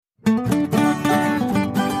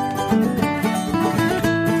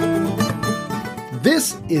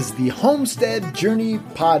This is the Homestead Journey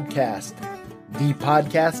Podcast, the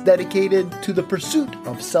podcast dedicated to the pursuit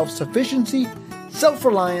of self-sufficiency,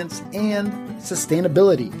 self-reliance, and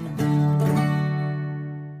sustainability.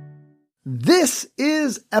 This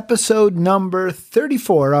is episode number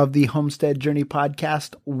 34 of the Homestead Journey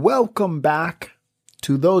Podcast. Welcome back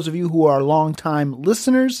to those of you who are longtime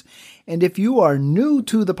listeners. And if you are new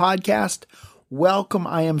to the podcast, welcome.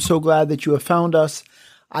 I am so glad that you have found us.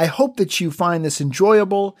 I hope that you find this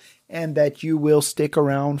enjoyable and that you will stick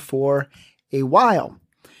around for a while.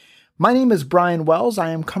 My name is Brian Wells.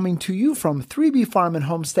 I am coming to you from 3B Farm and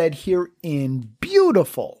Homestead here in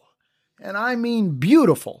beautiful, and I mean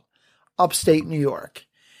beautiful, upstate New York.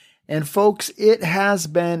 And folks, it has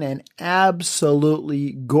been an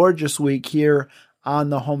absolutely gorgeous week here on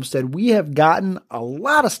the homestead. We have gotten a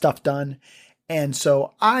lot of stuff done, and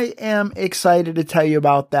so I am excited to tell you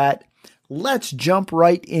about that. Let's jump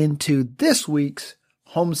right into this week's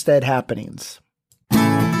homestead happenings.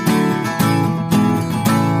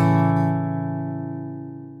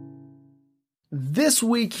 This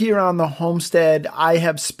week here on the homestead, I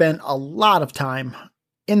have spent a lot of time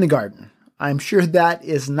in the garden. I'm sure that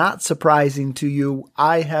is not surprising to you.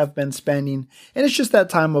 I have been spending, and it's just that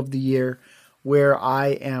time of the year where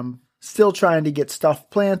I am still trying to get stuff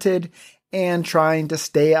planted and trying to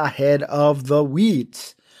stay ahead of the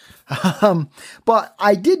weeds. But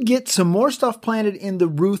I did get some more stuff planted in the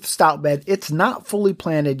Ruth stout bed. It's not fully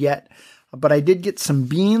planted yet, but I did get some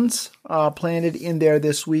beans planted in there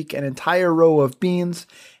this week, an entire row of beans,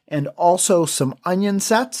 and also some onion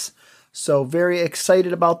sets. So very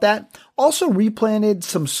excited about that. Also replanted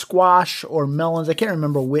some squash or melons. I can't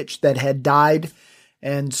remember which that had died.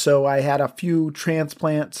 And so I had a few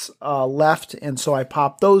transplants left. And so I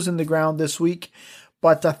popped those in the ground this week.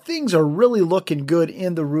 But things are really looking good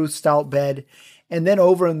in the Ruth stout bed. And then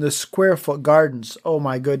over in the square foot gardens, oh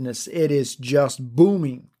my goodness, it is just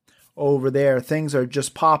booming over there. Things are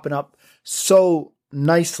just popping up so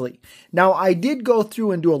nicely. Now, I did go through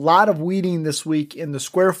and do a lot of weeding this week in the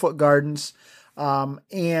square foot gardens.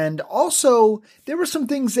 And also, there were some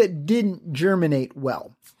things that didn't germinate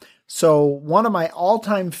well. So one of my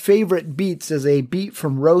all-time favorite beets is a beet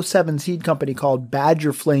from Row 7 Seed Company called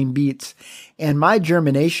Badger Flame beets. And my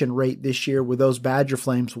germination rate this year with those Badger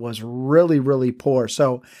Flames was really, really poor.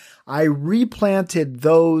 So I replanted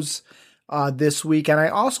those this week. And I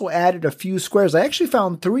also added a few squares. I actually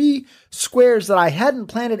found 3 squares that I hadn't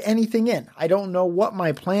planted anything in. I don't know what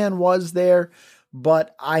my plan was there,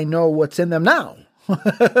 but I know what's in them now.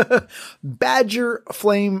 Badger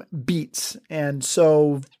Flame beets. And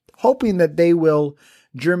so hoping that they will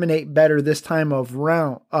germinate better this time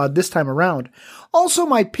around. Also,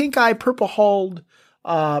 my pink eye purple hulled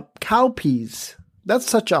cowpeas. That's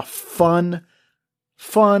such a fun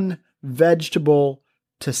vegetable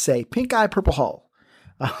to say. Pink eye purple hull.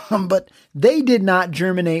 But they did not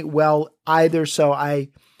germinate well either, so I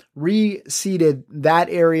reseeded that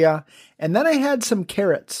area. And then I had some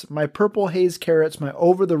carrots. My purple haze carrots, my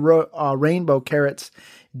over the rainbow carrots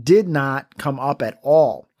did not come up at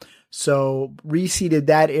all. So reseeded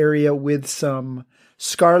that area with some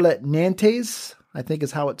Scarlet Nantes, I think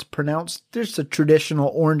is how it's pronounced. There's a traditional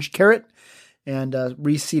orange carrot, and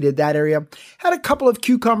reseeded that area. Had a couple of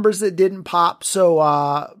cucumbers that didn't pop,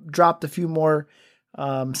 so dropped a few more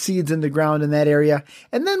seeds in the ground in that area.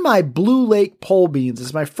 And then my Blue Lake pole beans.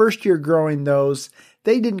 It's my first year growing those.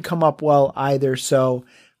 They didn't come up well either, so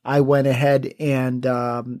I went ahead and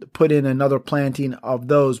put in another planting of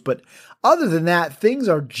those. But other than that, things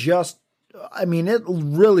are just, I mean, it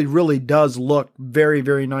really, really does look very,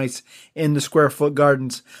 very nice in the square foot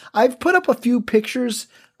gardens. I've put up a few pictures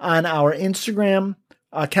on our Instagram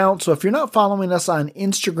account. So if you're not following us on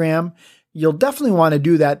Instagram, you'll definitely want to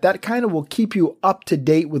do that. That kind of will keep you up to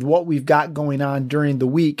date with what we've got going on during the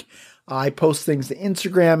week. I post things to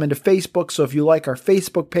Instagram and to Facebook. So if you like our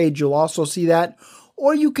Facebook page, you'll also see that.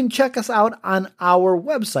 Or you can check us out on our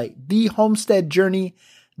website,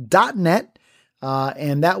 thehomesteadjourney.net.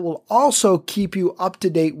 And that will also keep you up to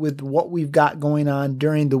date with what we've got going on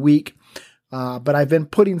during the week. But I've been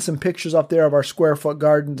putting some pictures up there of our square foot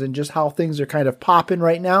gardens and just how things are kind of popping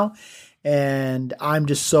right now. And I'm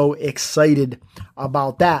just so excited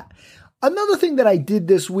about that. Another thing that I did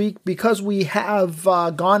this week, because we have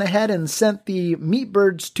gone ahead and sent the meat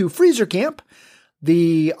birds to freezer camp,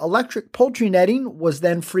 the electric poultry netting was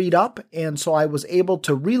then freed up, and so I was able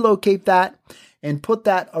to relocate that and put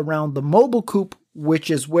that around the mobile coop,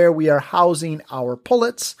 which is where we are housing our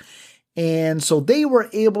pullets. And so they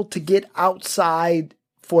were able to get outside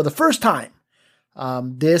for the first time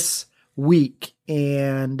this week,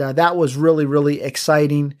 and that was really, really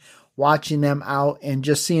exciting. watching them out and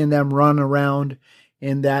just seeing them run around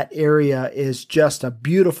in that area is just a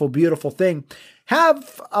beautiful, beautiful thing.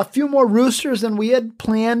 Have a few more roosters than we had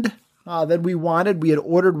planned, than we wanted. We had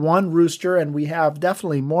ordered one rooster, and we have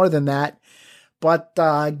definitely more than that. But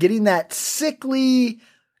getting that sickly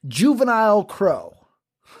juvenile crow,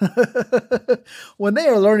 when they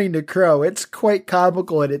are learning to crow, it's quite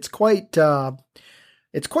comical, and it's quite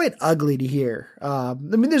ugly to hear. I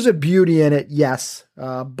mean, there's a beauty in it, yes,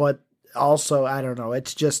 but also, I don't know.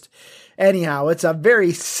 It's just, anyhow, it's a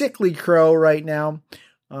very sickly crow right now.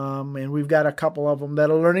 And we've got a couple of them that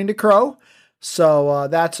are learning to crow. So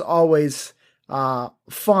that's always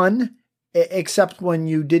fun, except when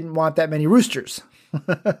you didn't want that many roosters.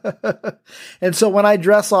 And so when I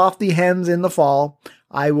dress off the hens in the fall,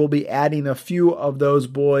 I will be adding a few of those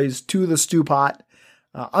boys to the stew pot.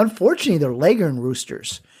 Unfortunately, they're Leghorn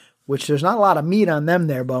roosters, which there's not a lot of meat on them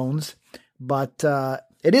there, Bones. But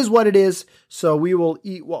it is what it is, so we will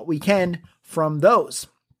eat what we can from those.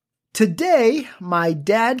 Today, my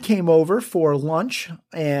dad came over for lunch,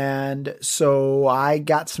 and so I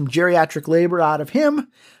got some geriatric labor out of him.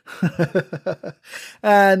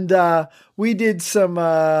 And we did some,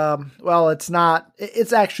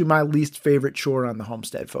 it's actually my least favorite chore on the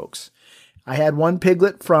homestead, folks. I had one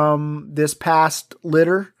piglet from this past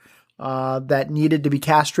litter that needed to be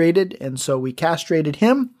castrated, and so we castrated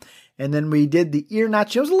him, and then we did the ear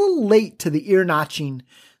notching. I was a little late to the ear notching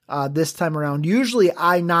this time around. Usually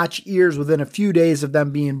I notch ears within a few days of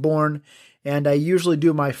them being born, and I usually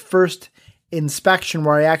do my first inspection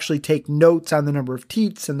where I actually take notes on the number of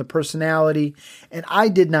teats and the personality, and I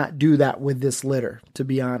did not do that with this litter, to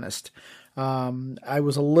be honest. I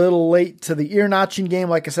was a little late to the ear notching game.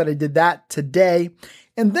 Like I said, I did that today,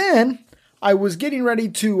 and then I was getting ready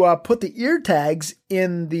to put the ear tags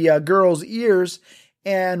in the girls' ears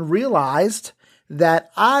and realized that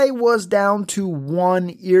I was down to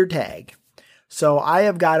one ear tag. So I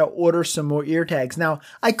have got to order some more ear tags. Now,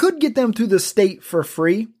 I could get them through the state for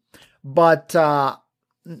free, but,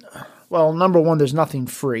 number one, there's nothing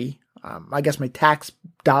free. I guess my tax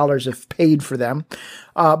dollars have paid for them.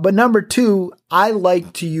 But number two, I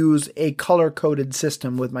like to use a color-coded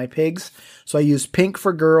system with my pigs. So I use pink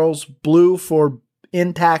for girls, blue for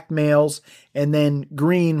intact males, and then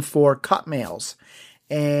green for cut males.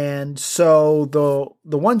 And so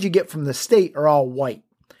the ones you get from the state are all white.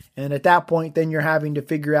 And at that point, then you're having to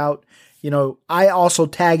figure out, I also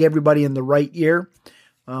tag everybody in the right ear.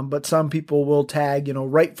 But some people will tag,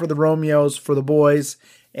 right for the Romeos for the boys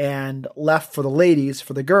and left for the ladies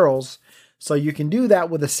for the girls. So you can do that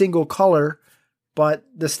with a single color, but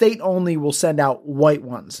the state only will send out white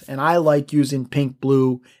ones. And I like using pink,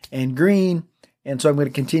 blue, and green. And so I'm going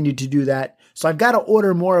to continue to do that. So I've got to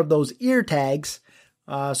order more of those ear tags.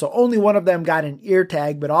 So only one of them got an ear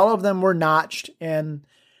tag, but all of them were notched. And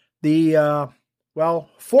the,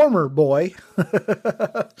 former boy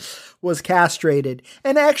was castrated.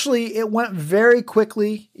 And actually, it went very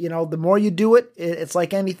quickly. The more you do it, it's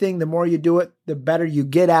like anything. The more you do it, the better you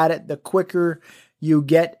get at it, the quicker you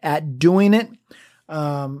get at doing it.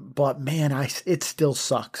 But man, it still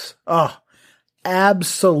sucks. Oh,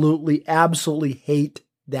 absolutely, absolutely hate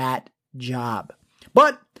that job.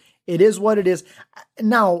 But it is what it is.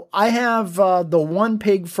 Now, I have the one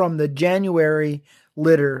pig from the January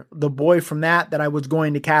litter, the boy from that I was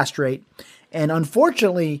going to castrate. And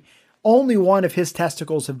unfortunately, only one of his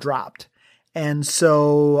testicles have dropped. And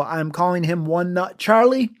so I'm calling him One Nut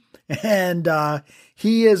Charlie. And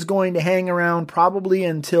he is going to hang around probably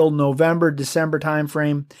until November, December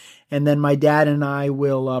timeframe. And then my dad and I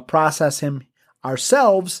will process him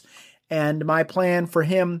ourselves. And my plan for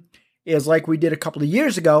him is like we did a couple of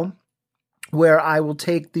years ago, where I will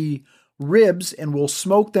take the ribs and we'll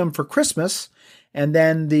smoke them for Christmas. And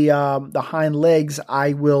then the hind legs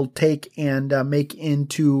I will take and make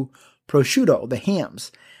into prosciutto, the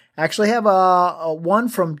hams. I actually have a one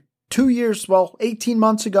from 18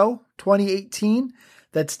 months ago, 2018,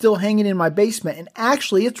 that's still hanging in my basement. And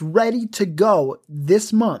actually, it's ready to go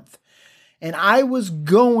this month. And I was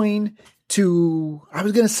going to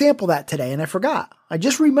sample that today, and I forgot. I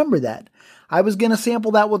just remembered that. I was going to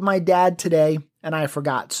sample that with my dad today, and I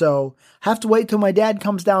forgot. So have to wait till my dad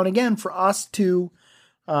comes down again for us to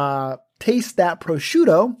taste that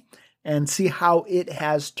prosciutto and see how it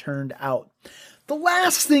has turned out. The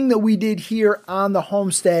last thing that we did here on the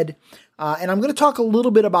homestead, and I'm going to talk a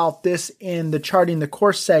little bit about this in the Charting the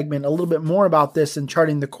Course segment, a little bit more about this in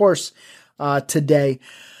Charting the Course today.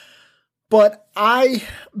 But I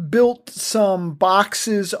built some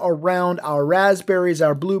boxes around our raspberries,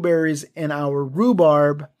 our blueberries, and our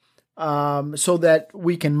rhubarb so that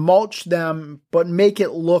we can mulch them, but make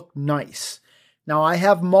it look nice. Now, I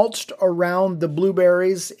have mulched around the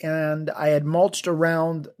blueberries and I had mulched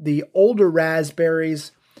around the older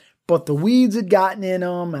raspberries, but the weeds had gotten in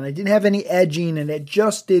them and I didn't have any edging and it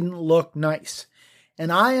just didn't look nice.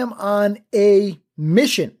 And I am on a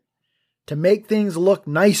mission to make things look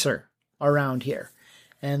nicer around here.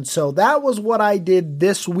 And so that was what I did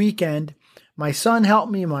this weekend. My son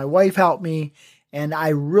helped me, my wife helped me, and I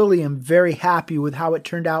really am very happy with how it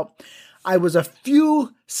turned out. I was a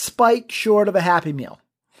few spikes short of a Happy Meal.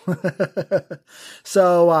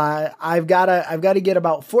 So I've got to get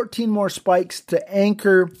about 14 more spikes to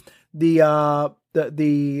anchor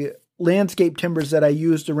the landscape timbers that I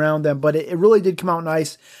used around them, but it really did come out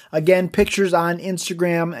nice. Again, pictures on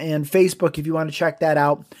Instagram and Facebook if you want to check that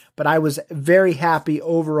out. But I was very happy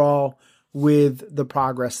overall with the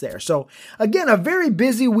progress there. So again, a very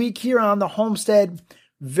busy week here on the homestead.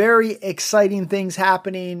 Very exciting things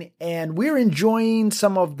happening, and we're enjoying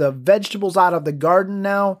some of the vegetables out of the garden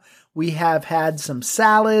now. We have had some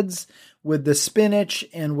salads with the spinach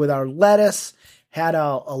and with our lettuce. Had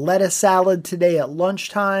a lettuce salad today at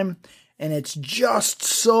lunchtime, and it's just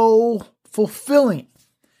so fulfilling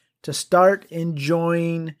to start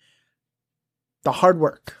enjoying the hard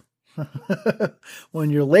work.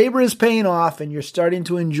 When your labor is paying off and you're starting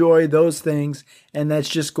to enjoy those things, and that's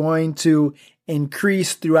just going to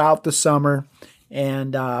increase throughout the summer,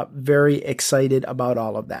 and very excited about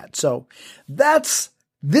all of that. So that's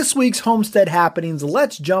this week's homestead happenings.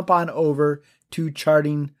 Let's jump on over to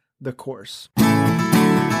charting the course.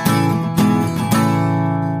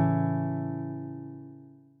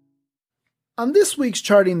 On this week's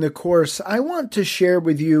charting the course, I want to share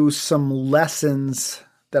with you some lessons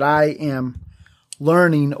that I am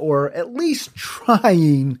learning, or at least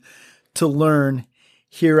trying to learn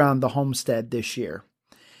here on the homestead this year.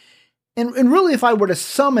 And really, if I were to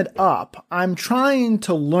sum it up, I'm trying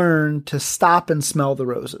to learn to stop and smell the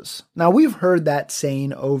roses. Now, we've heard that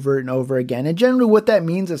saying over and over again. And generally what that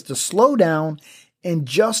means is to slow down and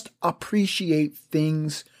just appreciate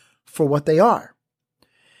things for what they are.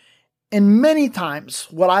 And many times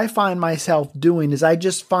what I find myself doing is I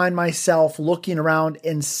just find myself looking around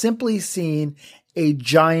and simply seeing a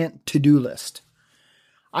giant to-do list.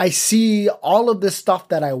 I see all of this stuff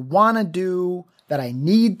that I want to do, that I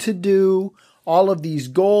need to do, all of these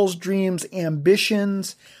goals, dreams,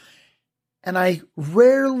 ambitions, and I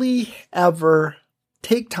rarely ever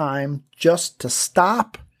take time just to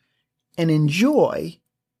stop and enjoy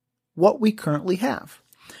what we currently have.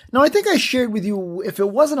 Now, I think I shared with you, if it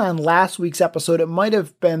wasn't on last week's episode, it might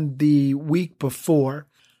have been the week before,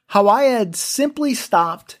 how I had simply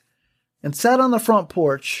stopped and sat on the front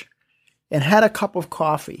porch and had a cup of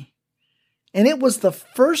coffee. And it was the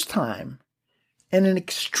first time in an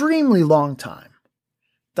extremely long time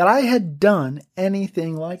that I had done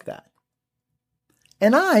anything like that.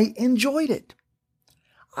 And I enjoyed it.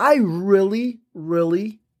 I really,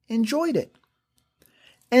 really enjoyed it.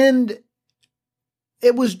 And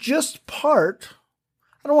it was just part,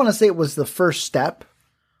 I don't want to say it was the first step,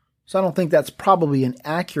 so I don't think that's probably an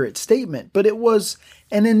accurate statement, but it was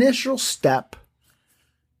an initial step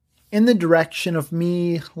in the direction of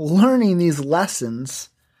me learning these lessons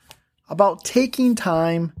about taking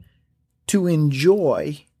time to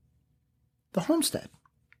enjoy the homestead.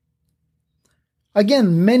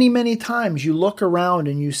 Again, many, many times you look around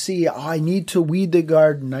and you see, oh, I need to weed the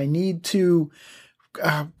garden. I need to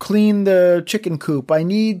clean the chicken coop. I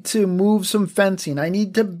need to move some fencing. I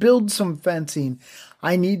need to build some fencing.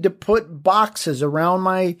 I need to put boxes around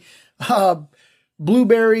my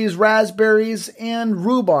blueberries, raspberries, and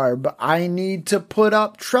rhubarb. I need to put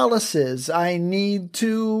up trellises. I need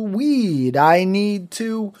to weed. I need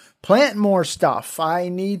to plant more stuff. I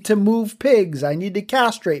need to move pigs. I need to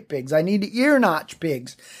castrate pigs. I need to ear notch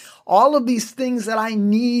pigs. All of these things that I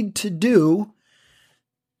need to do.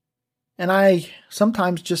 And I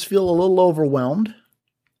sometimes just feel a little overwhelmed.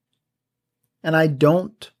 And I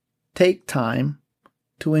don't take time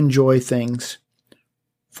to enjoy things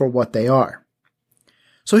for what they are.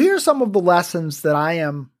 So here are some of the lessons that I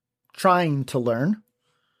am trying to learn.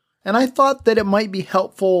 And I thought that it might be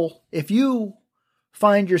helpful if you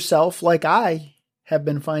find yourself, like I have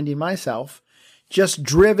been finding myself, just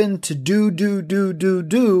driven to do,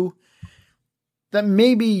 that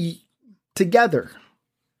maybe together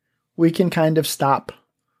we can kind of stop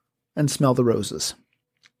and smell the roses.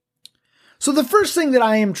 So the first thing that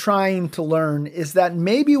I am trying to learn is that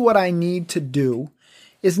maybe what I need to do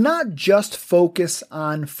is not just focus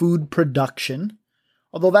on food production,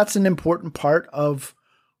 although that's an important part of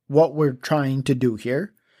what we're trying to do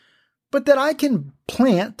here, but that I can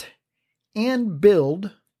plant and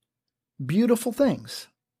build beautiful things.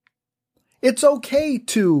 It's okay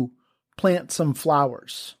to plant some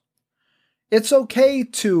flowers. It's okay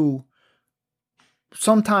to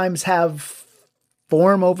sometimes have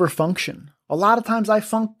form over function. A lot of times I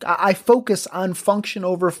focus on function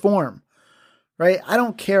over form, right? I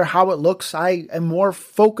don't care how it looks. I am more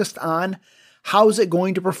focused on how is it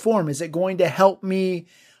going to perform? Is it going to help me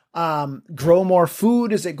grow more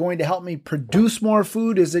food? Is it going to help me produce more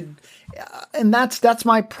food? And that's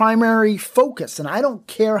my primary focus. And I don't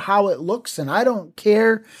care how it looks. And I don't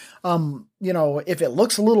care, if it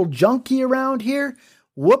looks a little junky around here,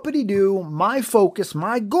 whoopity-doo. My focus,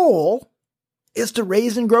 my goal is to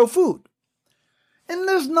raise and grow food. And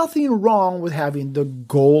there's nothing wrong with having the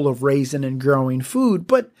goal of raising and growing food,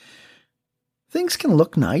 but things can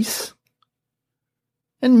look nice.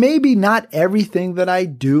 And maybe not everything that I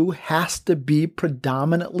do has to be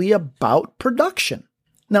predominantly about production.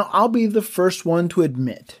 Now, I'll be the first one to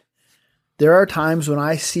admit, there are times when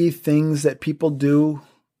I see things that people do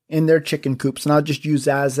in their chicken coops, and I'll just use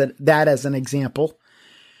that as an example,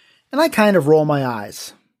 and I kind of roll my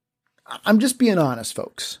eyes. I'm just being honest,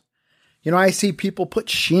 folks. I see people put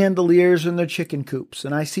chandeliers in their chicken coops,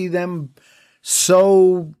 and I see them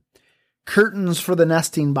sew curtains for the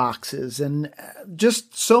nesting boxes, and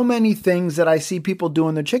just so many things that I see people do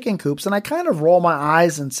in their chicken coops. And I kind of roll my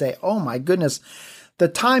eyes and say, oh my goodness, the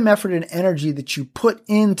time, effort, and energy that you put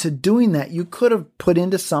into doing that, you could have put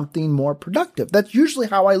into something more productive. That's usually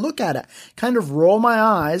how I look at it. Kind of roll my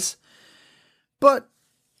eyes. But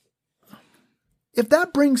if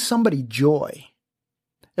that brings somebody joy,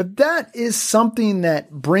 if that is something that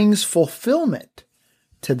brings fulfillment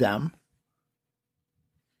to them,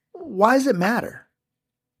 why does it matter?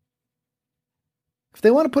 If they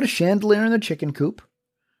want to put a chandelier in their chicken coop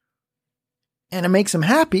and it makes them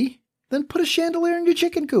happy, then put a chandelier in your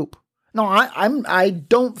chicken coop. No, I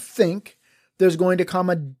don't think there's going to come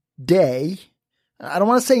a day, I don't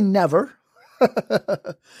want to say never,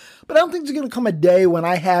 but I don't think there's going to come a day when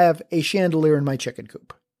I have a chandelier in my chicken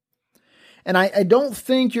coop. And I don't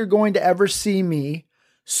think you're going to ever see me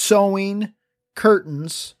sewing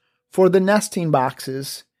curtains for the nesting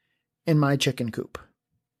boxes in my chicken coop.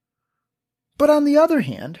 But on the other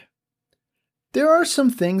hand, there are some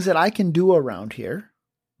things that I can do around here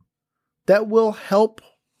that will help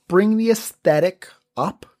bring the aesthetic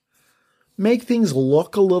up, make things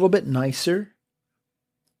look a little bit nicer,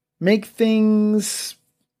 make things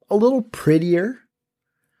a little prettier.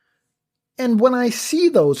 And when I see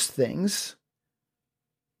those things,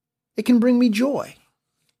 it can bring me joy.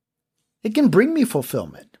 It can bring me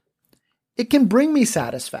fulfillment. It can bring me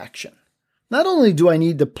satisfaction. Not only do I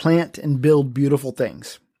need to plant and build beautiful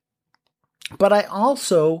things, but I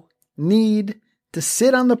also need to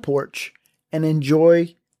sit on the porch and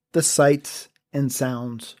enjoy the sights and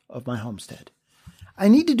sounds of my homestead. I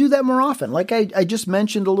need to do that more often. Like I just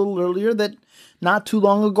mentioned a little earlier, that not too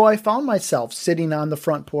long ago I found myself sitting on the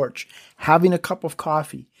front porch, having a cup of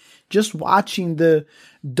coffee, just watching the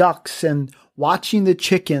ducks and watching the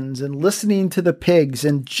chickens and listening to the pigs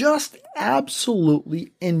and just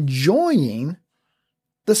absolutely enjoying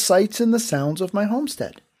the sights and the sounds of my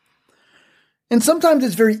homestead. And sometimes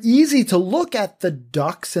it's very easy to look at the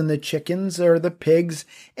ducks and the chickens or the pigs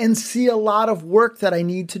and see a lot of work that I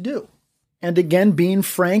need to do. And again, being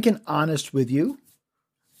frank and honest with you,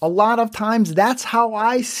 a lot of times that's how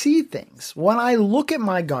I see things. When I look at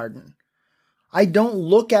my garden, I don't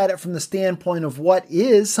look at it from the standpoint of what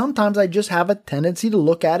is. Sometimes I just have a tendency to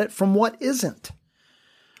look at it from what isn't.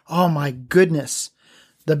 Oh my goodness,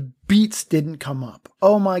 the beets didn't come up.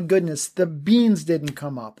 Oh my goodness, the beans didn't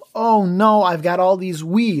come up. Oh no, I've got all these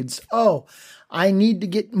weeds. Oh, I need to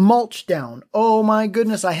get mulch down. Oh my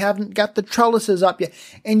goodness, I haven't got the trellises up yet.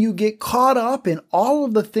 And you get caught up in all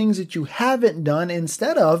of the things that you haven't done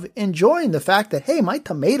instead of enjoying the fact that, hey, my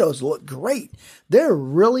tomatoes look great. They're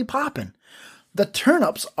really popping. The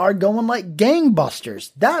turnips are going like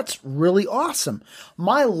gangbusters. That's really awesome.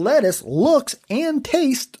 My lettuce looks and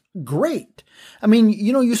tastes great. I mean,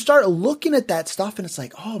 you start looking at that stuff and it's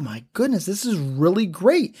like, oh my goodness, this is really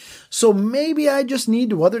great. So maybe I just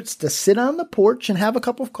need to, whether it's to sit on the porch and have a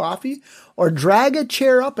cup of coffee or drag a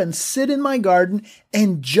chair up and sit in my garden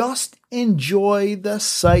and just enjoy the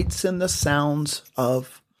sights and the sounds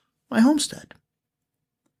of my homestead.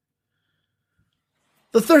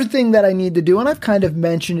 The third thing that I need to do, and I've kind of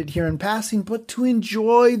mentioned it here in passing, but to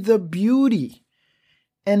enjoy the beauty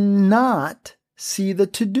and not see the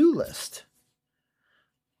to-do list.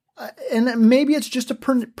 And maybe it's just a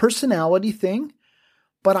personality thing,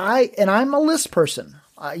 but I'm a list person.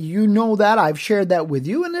 You know that. I've shared that with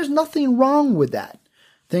you, and there's nothing wrong with that.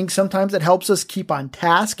 think sometimes it helps us keep on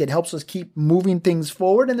task. It helps us keep moving things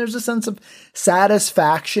forward. And there's a sense of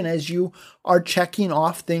satisfaction as you are checking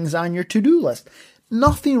off things on your to-do list.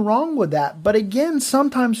 Nothing wrong with that. But again,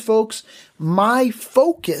 sometimes, folks, my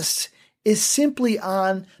focus is simply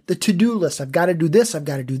on the to-do list. I've got to do this. I've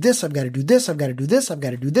got to do this. I've got to do this. I've got to do this. I've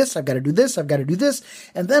got to do this. I've got to do this. I've got to do this.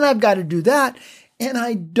 And then I've got to do that. And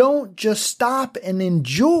I don't just stop and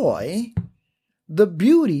enjoy the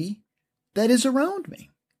beauty that is around me.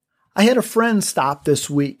 I had a friend stop this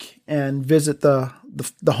week and visit the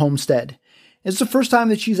homestead. It's the first time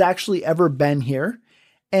that she's actually ever been here.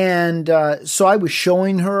 And so I was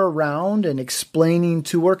showing her around and explaining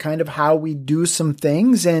to her kind of how we do some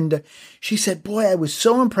things. And she said, boy, I was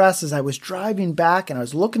so impressed as I was driving back and I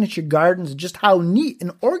was looking at your gardens and just how neat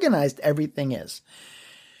and organized everything is.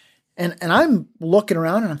 And I'm looking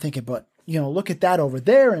around and I'm thinking, but look at that over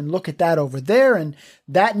there and look at that over there. And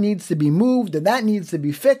that needs to be moved and that needs to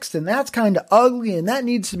be fixed. And that's kind of ugly and that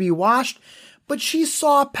needs to be washed. But she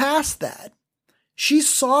saw past that. She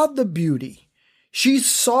saw the beauty. She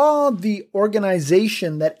saw the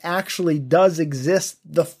organization that actually does exist,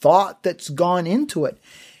 the thought that's gone into it.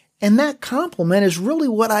 And that compliment is really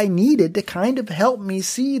what I needed to kind of help me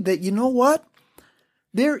see that, you know what?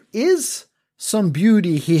 There is some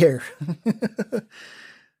beauty here.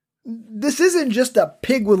 This isn't just a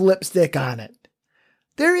pig with lipstick on it.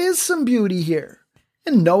 There is some beauty here.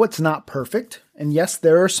 And no, it's not perfect. And yes,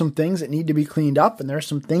 there are some things that need to be cleaned up, and there are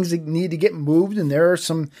some things that need to get moved, and there are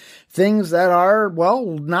some things that are, well,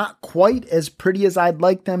 not quite as pretty as I'd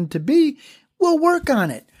like them to be. We'll work on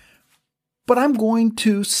it. But I'm going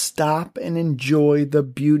to stop and enjoy the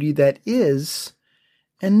beauty that is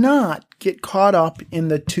and not get caught up in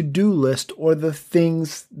the to-do list or the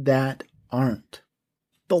things that aren't.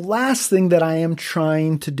 The last thing that I am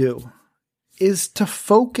trying to do is to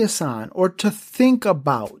focus on or to think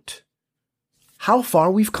about how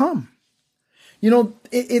far we've come.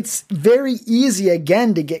 It's very easy,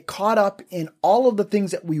 again, to get caught up in all of the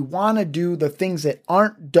things that we want to do, the things that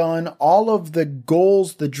aren't done, all of the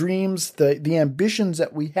goals, the dreams, the ambitions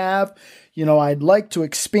that we have. I'd like to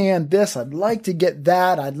expand this. I'd like to get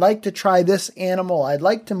that. I'd like to try this animal. I'd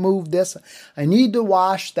like to move this. I need to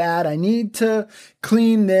wash that. I need to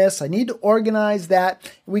clean this. I need to organize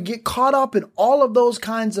that. We get caught up in all of those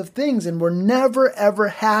kinds of things, and we're never, ever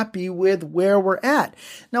happy with where we're at.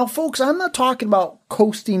 Now, folks, I'm not talking about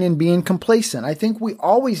coasting and being complacent. I think we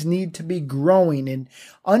always need to be growing and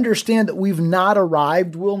understand that we've not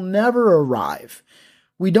arrived. We'll never arrive.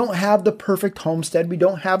 We don't have the perfect homestead. We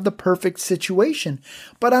don't have the perfect situation.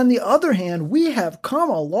 But on the other hand, we have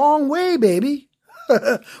come a long way, baby.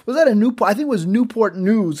 Was that I think it was Newport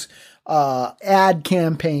News ad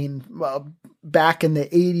campaign back in the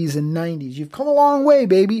 80s and 90s. You've come a long way,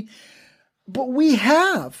 baby. But we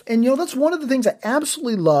have. And that's one of the things I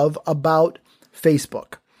absolutely love about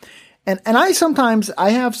Facebook. And I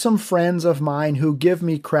have some friends of mine who give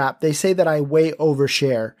me crap. They say that I way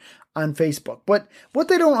overshare on Facebook. But what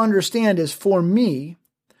they don't understand is, for me,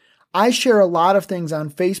 I share a lot of things on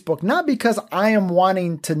Facebook, not because I am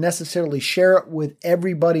wanting to necessarily share it with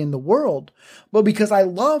everybody in the world, but because I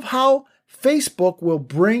love how Facebook will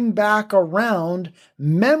bring back around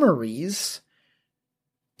memories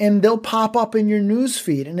and they'll pop up in your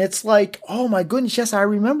newsfeed. And it's like, oh my goodness, yes, I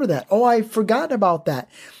remember that. Oh, I forgot about that.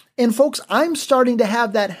 And folks, I'm starting to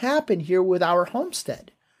have that happen here with our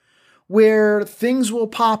homestead, where things will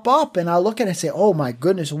pop up and I'll look at it and say, oh my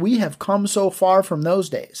goodness, we have come so far from those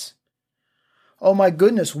days. Oh my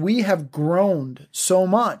goodness, we have grown so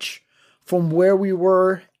much from where we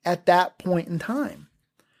were at that point in time.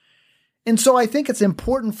 And so I think it's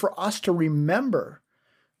important for us to remember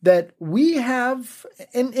that we have,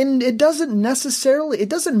 and it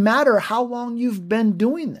doesn't matter how long you've been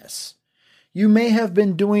doing this. You may have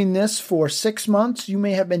been doing this for 6 months. You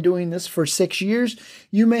may have been doing this for 6 years.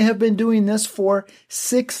 You may have been doing this for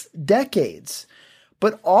 6 decades.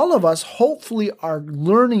 But all of us hopefully are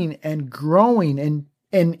learning and growing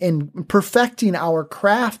and perfecting our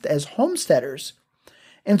craft as homesteaders.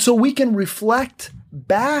 And so we can reflect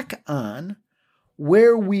back on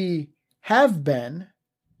where we have been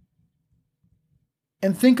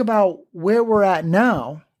and think about where we're at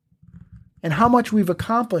now and how much we've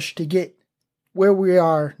accomplished to get where we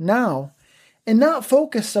are now, and not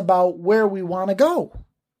focus about where we want to go.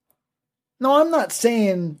 No, I'm not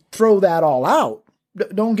saying throw that all out.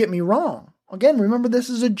 Don't get me wrong. Again, remember, this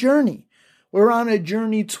is a journey. We're on a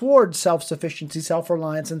journey towards self-sufficiency,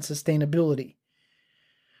 self-reliance, and sustainability.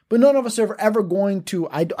 But none of us are ever going to,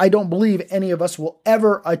 I don't believe any of us will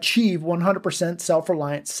ever achieve 100%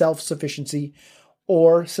 self-reliance, self-sufficiency,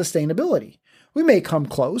 or sustainability. We may come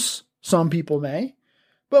close, some people may,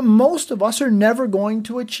 but most of us are never going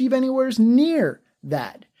to achieve anywhere near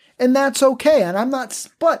that. And that's okay.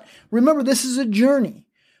 But remember, this is a journey.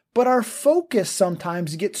 But our focus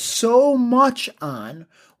sometimes gets so much on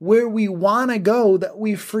where we want to go that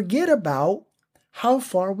we forget about how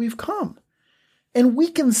far we've come. And we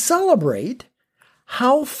can celebrate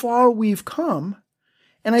how far we've come.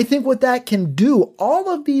 And I think what that can do, all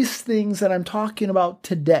of these things that I'm talking about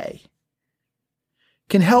today,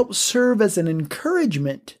 can help serve as an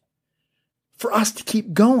encouragement for us to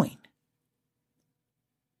keep going.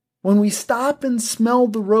 When we stop and smell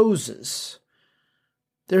the roses,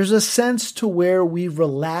 there's a sense to where we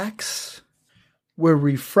relax, we're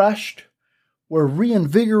refreshed, we're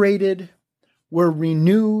reinvigorated, we're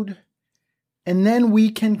renewed, and then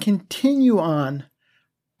we can continue on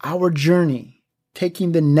our journey,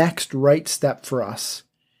 taking the next right step for us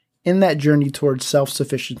in that journey towards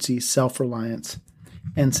self-sufficiency, self-reliance,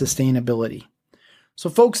 and sustainability. So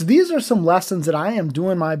folks, these are some lessons that I am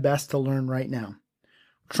doing my best to learn right now.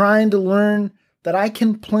 Trying to learn that I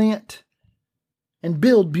can plant and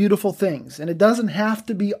build beautiful things. And it doesn't have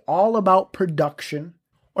to be all about production,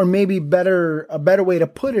 or maybe a better way to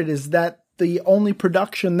put it is that the only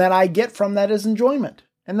production that I get from that is enjoyment.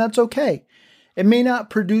 And that's okay. It may not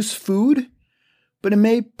produce food, but it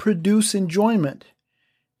may produce enjoyment.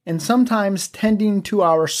 And sometimes tending to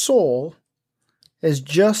our soul is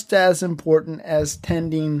just as important as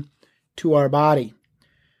tending to our body.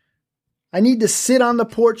 I need to sit on the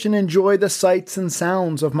porch and enjoy the sights and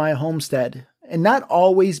sounds of my homestead and not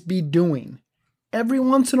always be doing. Every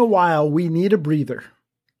once in a while, we need a breather.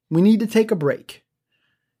 We need to take a break.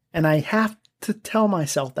 And I have to tell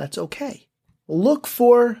myself that's okay. Look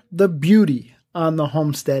for the beauty on the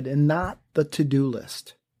homestead and not the to-do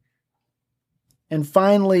list. And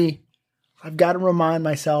finally, I've got to remind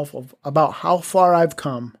myself about how far I've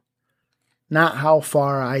come, not how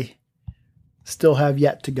far I still have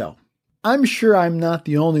yet to go. I'm sure I'm not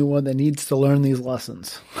the only one that needs to learn these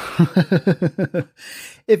lessons.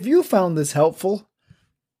 If you found this helpful,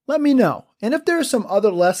 let me know. And if there are some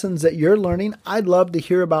other lessons that you're learning, I'd love to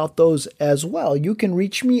hear about those as well. You can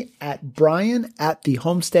reach me at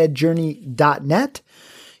brian@thehomesteadjourney.net.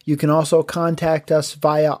 You can also contact us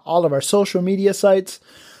via all of our social media sites.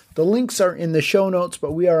 The links are in the show notes,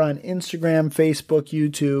 but we are on Instagram, Facebook,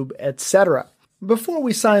 YouTube, etc. Before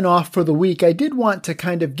we sign off for the week, I did want to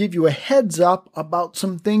kind of give you a heads up about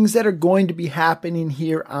some things that are going to be happening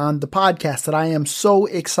here on the podcast that I am so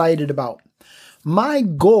excited about. My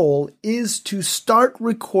goal is to start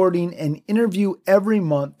recording an interview every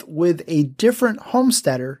month with a different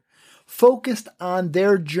homesteader focused on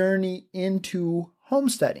their journey into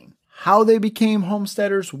homesteading. How they became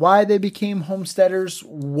homesteaders, why they became homesteaders,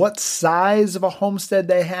 what size of a homestead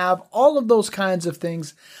they have, all of those kinds of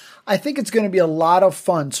things. I think it's going to be a lot of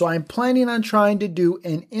fun. So I'm planning on trying to do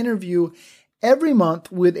an interview every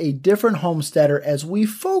month with a different homesteader as we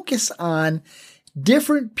focus on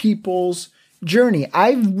different people's journey.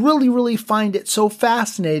 I really find it so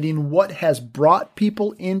fascinating what has brought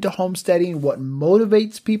people into homesteading, what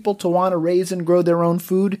motivates people to want to raise and grow their own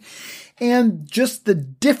food, and just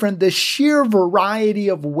the sheer variety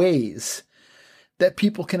of ways that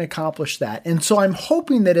people can accomplish that. And so I'm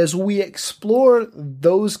hoping that as we explore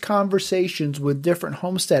those conversations with different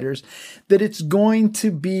homesteaders, that it's going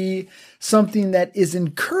to be something that is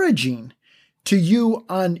encouraging to you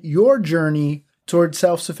on your journey towards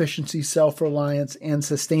self-sufficiency, self-reliance, and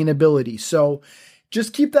sustainability. So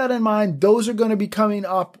just keep that in mind. Those are going to be coming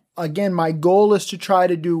up. Again, my goal is to try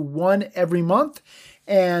to do one every month,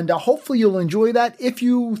 and hopefully you'll enjoy that. If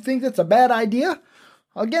you think that's a bad idea,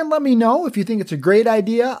 again, let me know. If you think it's a great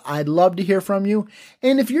idea, I'd love to hear from you.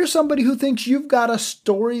 And if you're somebody who thinks you've got a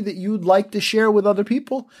story that you'd like to share with other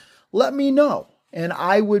people, let me know. And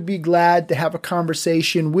I would be glad to have a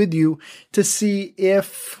conversation with you to see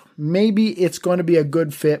if maybe it's going to be a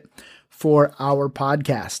good fit for our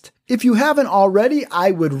podcast. If you haven't already,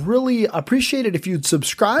 I would really appreciate it if you'd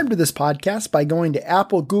subscribe to this podcast by going to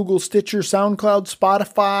Apple, Google, Stitcher, SoundCloud,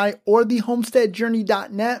 Spotify, or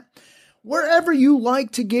thehomesteadjourney.net. Wherever you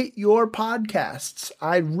like to get your podcasts.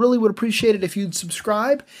 I really would appreciate it if you'd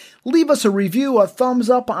subscribe. Leave us a review, a thumbs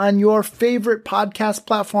up on your favorite podcast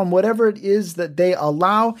platform, whatever it is that they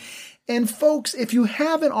allow. And folks, if you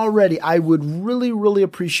haven't already, I would really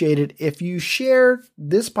appreciate it if you share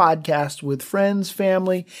this podcast with friends,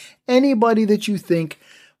 family, anybody that you think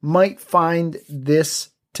might find this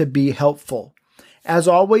to be helpful. As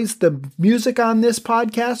always, the music on this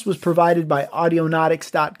podcast was provided by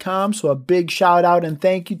Audionautics.com, so a big shout out and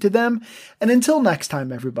thank you to them. And until next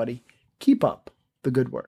time, everybody, keep up the good work.